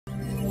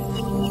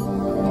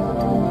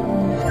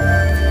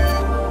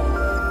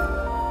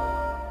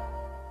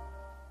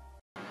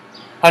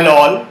Hello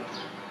all.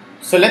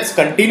 So let's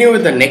continue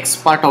with the next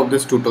part of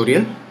this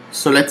tutorial.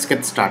 So let's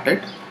get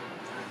started.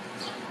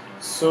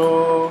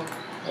 So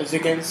as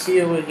you can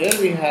see over here,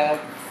 we have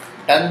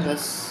done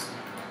this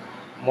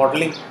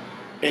modeling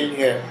till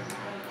here.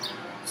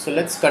 So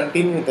let's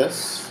continue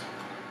this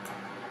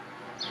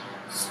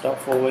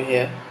stuff over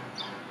here.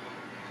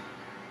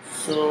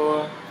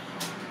 So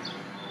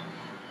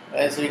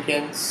as we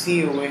can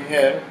see over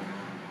here,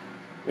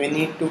 we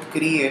need to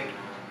create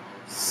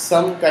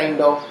some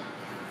kind of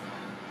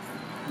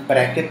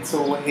brackets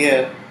over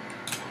here.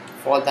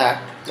 For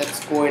that,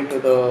 let's go into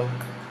the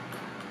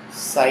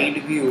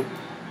side view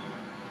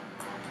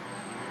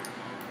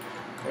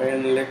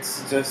and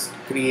let's just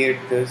create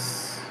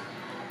this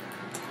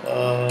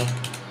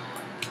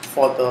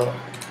for the,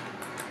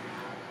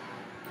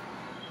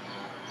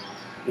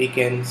 we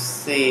can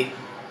say,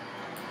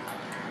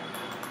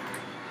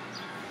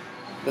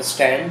 the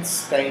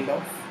stands kind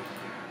of.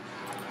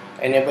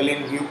 Enable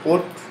in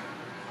viewport,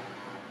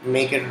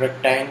 make it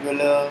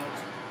rectangular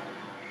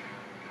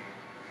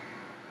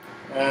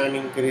and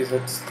increase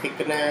its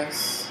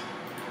thickness.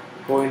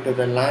 Go into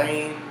the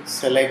line,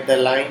 select the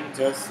line,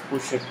 just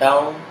push it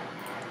down,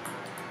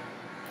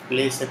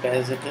 place it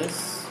as it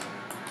is.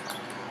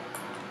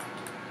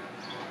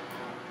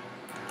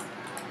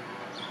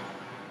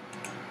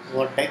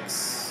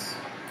 Vertex,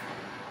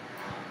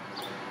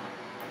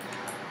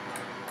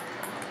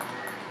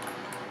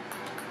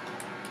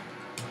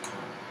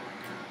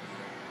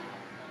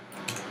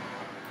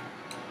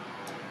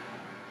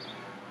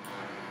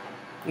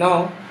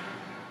 now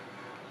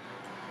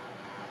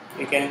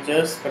you can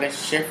just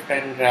press shift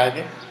and drag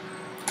it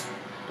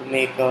to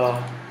make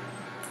a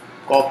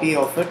copy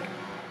of it.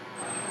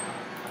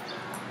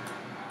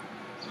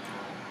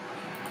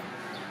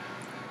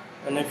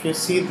 And if you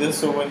see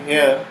this over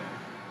here,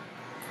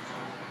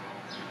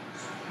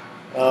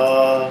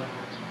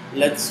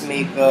 let's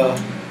make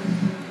a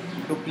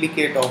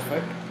duplicate of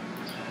it.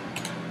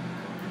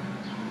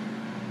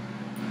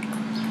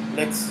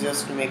 Let's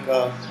just make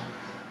a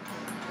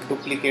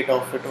duplicate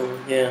of it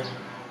over here.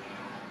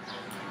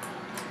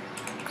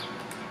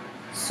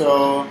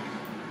 So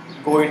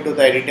go into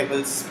the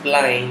editable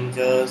spline,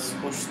 just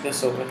push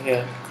this over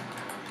here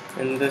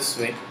in this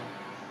way,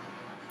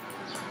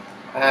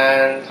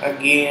 and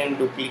again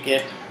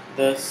duplicate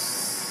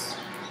this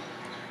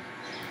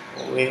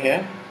over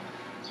here.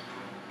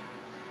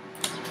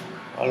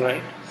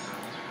 Alright,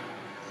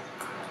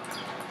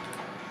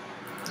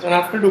 and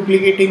after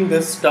duplicating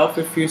this stuff,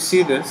 if you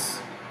see this,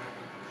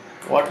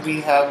 what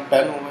we have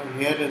done over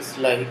here is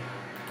like,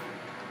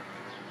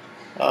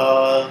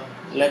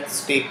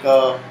 let's take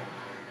a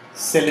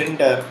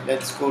cylinder,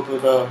 let's go to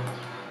the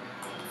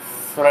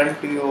front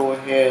view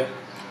over here.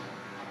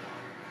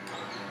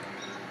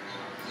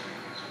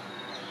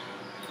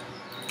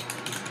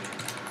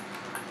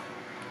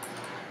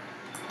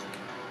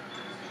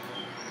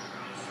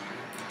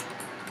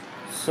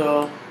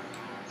 So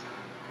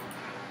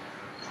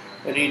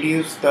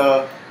reduce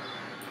the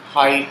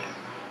height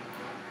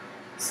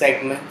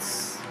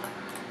segments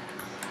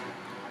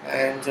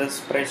and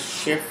just press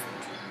shift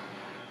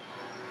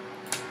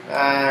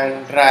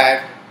and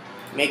drag,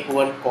 make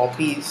one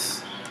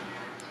copies,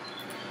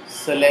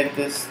 select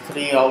this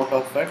 3 out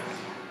of it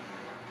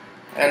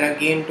and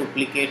again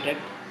duplicate it,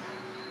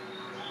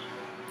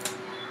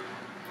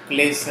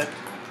 place it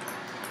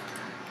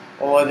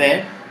over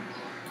there.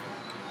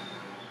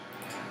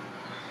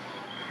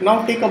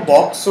 Now take a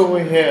box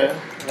over here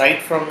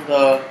right from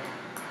the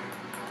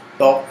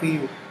top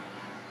view.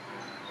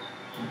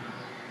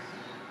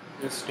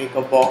 Just take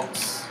a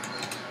box,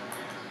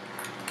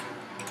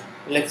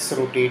 let's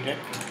rotate it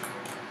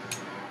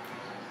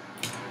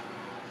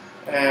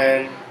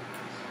and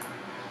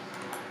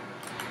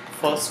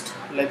first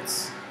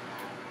let's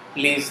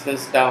place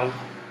this down.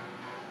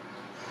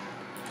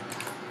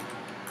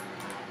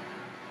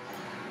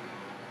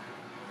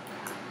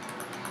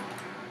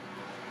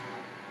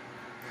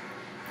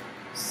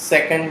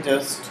 Second,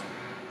 just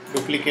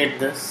duplicate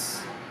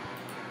this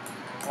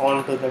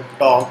onto the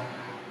top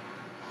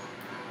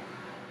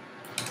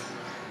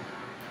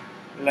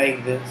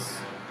like this.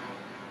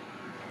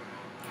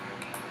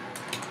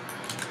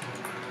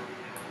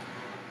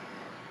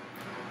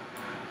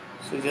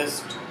 So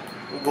just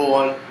go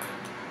on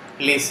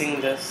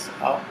placing this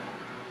up.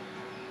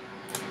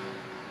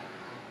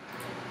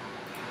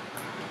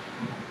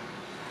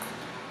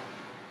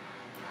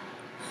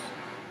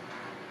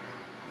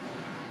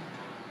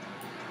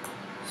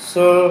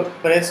 So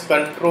press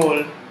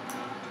Ctrl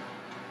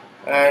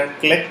and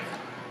click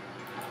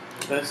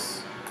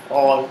this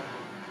all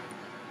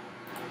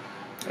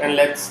and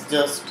let's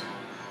just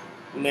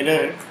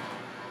mirror it.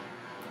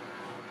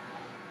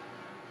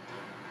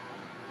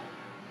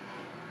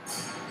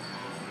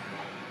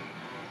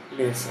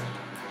 Place it.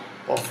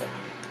 Perfect.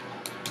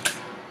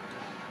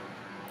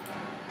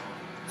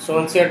 So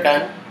once you're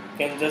done,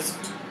 you can just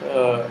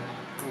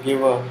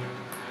give a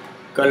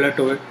color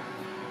to it.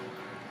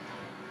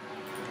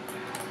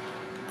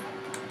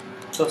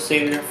 So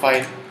save your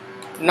file.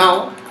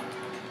 Now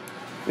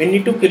we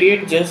need to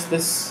create just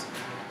this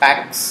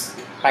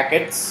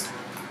packets.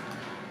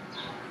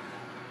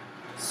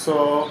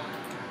 So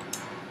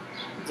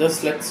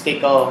just let's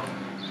take a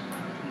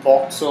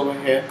box over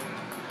here.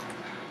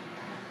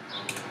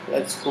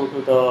 Let's go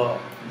to the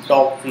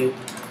top view.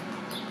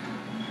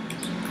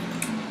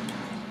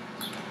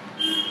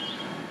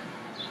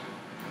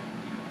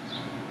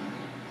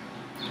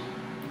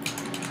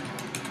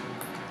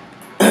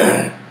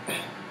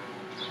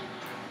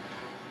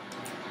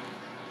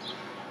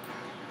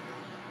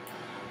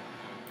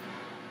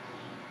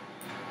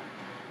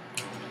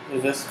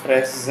 You just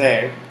press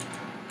Z.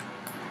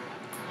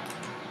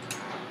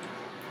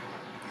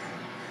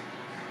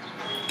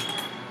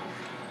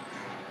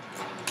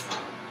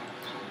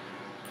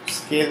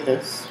 Scale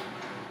this.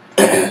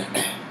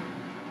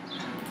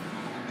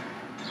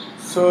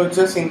 So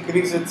just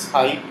increase its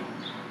height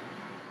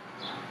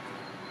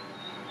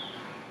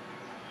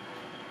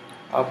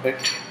a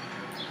bit.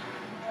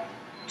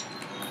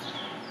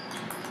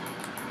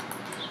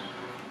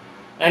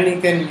 And you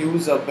can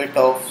use a bit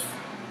of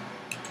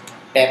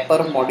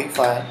taper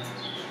modifier,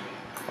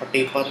 or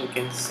taper you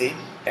can say,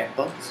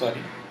 taper,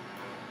 sorry.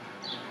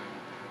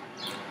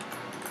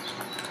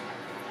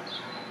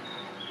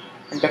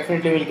 And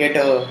definitely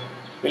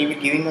we'll be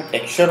giving a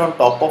texture on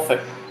top of it.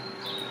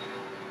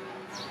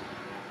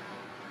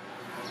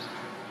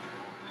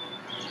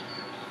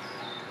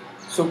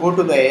 So go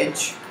to the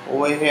edge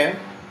over here,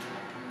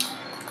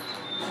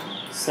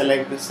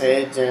 select this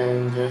edge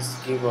and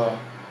just give a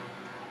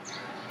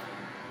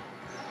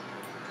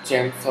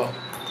chamfer.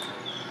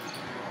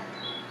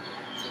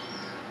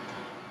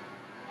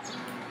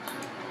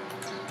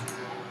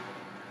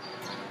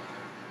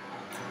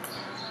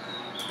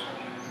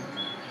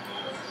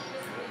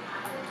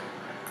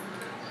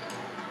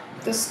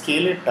 Just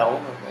scale it down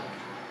a bit.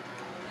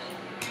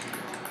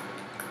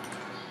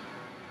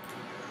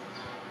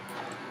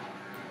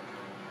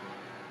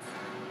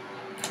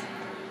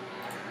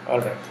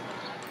 Alright.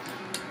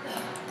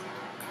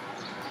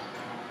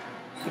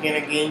 You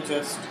can again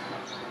just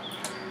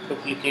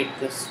duplicate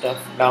this stuff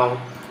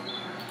down.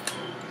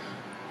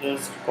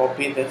 Just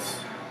copy this.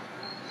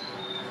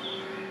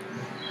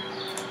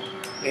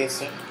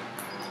 Place it.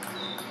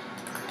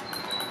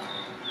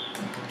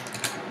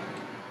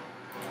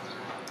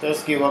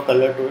 Just give a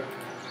color to it.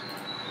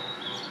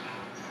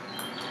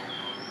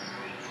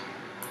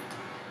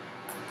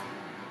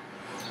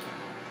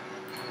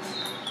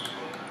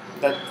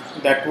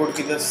 That would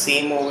be the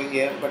same over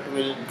here, but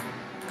we'll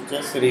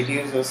just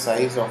reduce the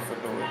size of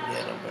it over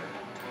here a bit.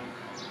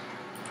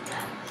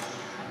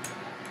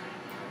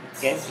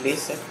 You can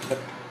place it, but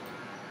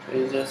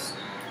we'll just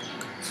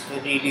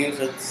reduce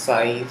its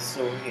size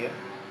over here.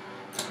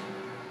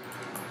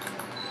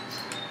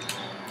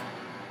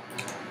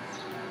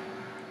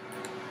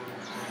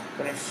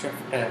 Press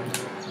Shift and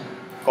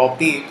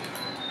copy it.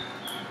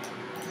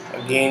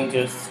 Again,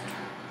 just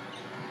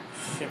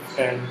Shift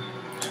and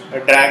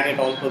drag it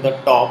onto the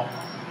top.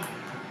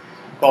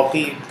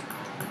 Copy it.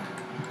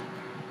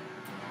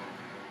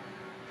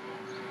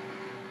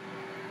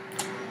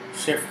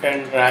 Shift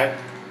and drag.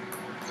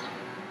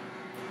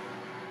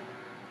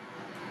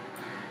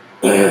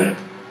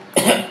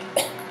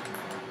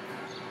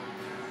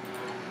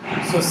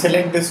 So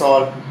select this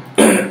all.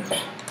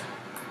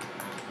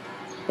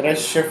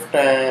 Press Shift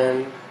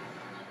and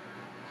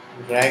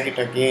drag it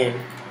again.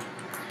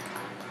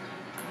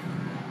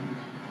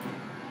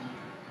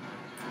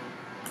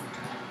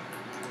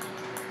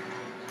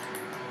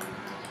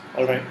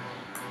 Alright.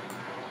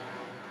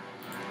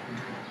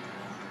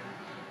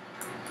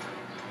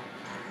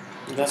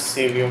 Just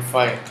save your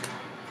file.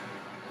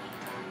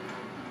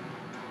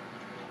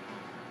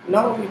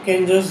 Now we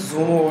can just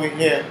zoom over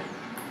here.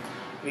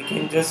 We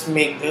can just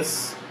make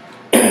this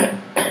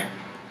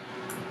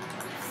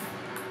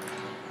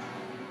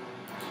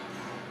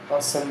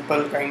a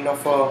simple kind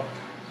of a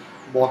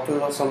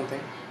bottle or something.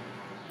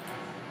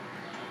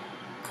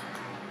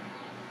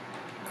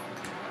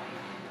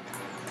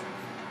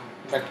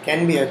 That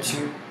can be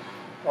achieved,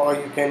 or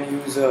you can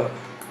use a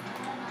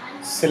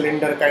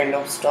cylinder kind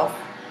of stuff.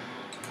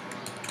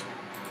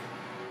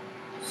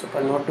 So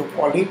convert to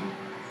poly.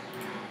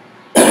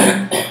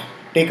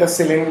 Take a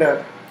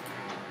cylinder,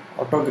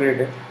 auto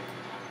grade it.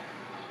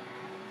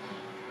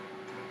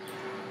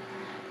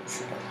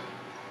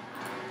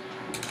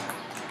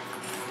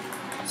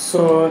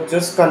 So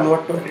just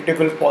convert to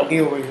editable poly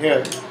over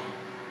here.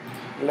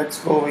 Let's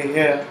go over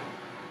here,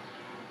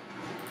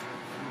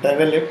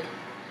 bevel it.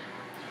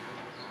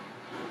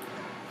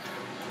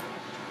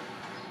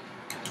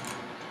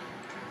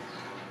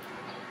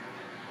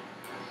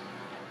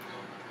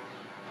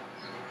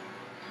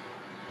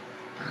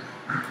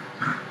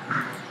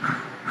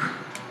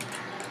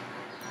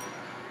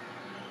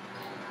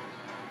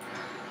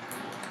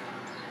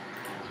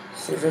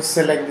 So just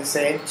select this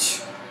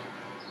edge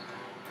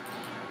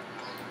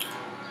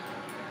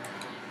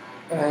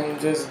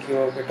and just give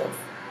a bit of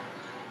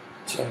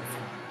chamfer.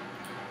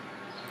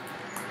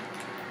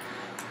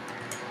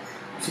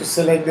 So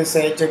select this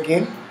edge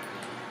again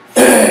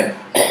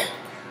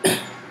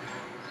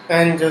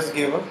and just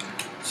give a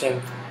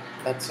chamfer.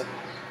 That's it.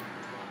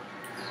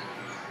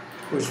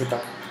 push it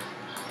up,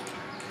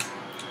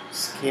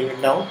 scale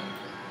it down,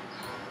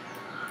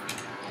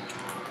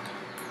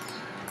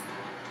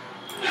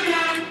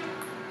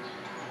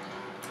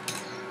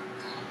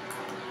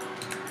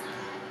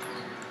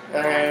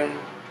 and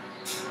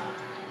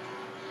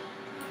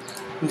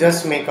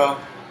just make a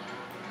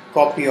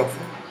copy of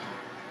it.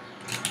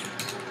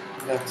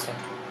 That's it.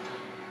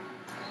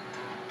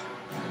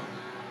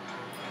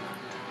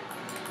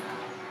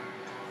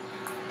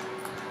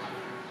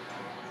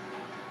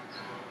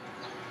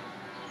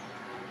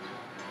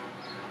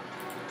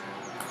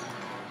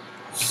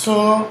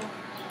 So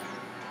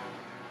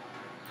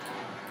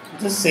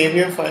just save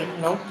your file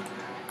now.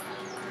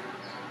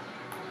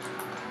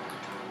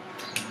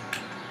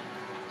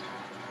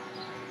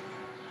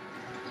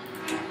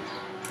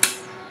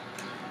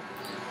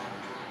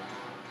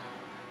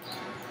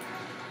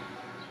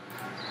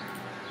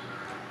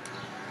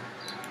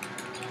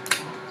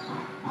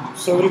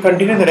 So we'll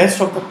continue the rest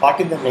of the part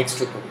in the next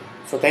tutorial.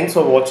 So thanks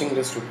for watching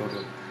this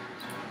tutorial.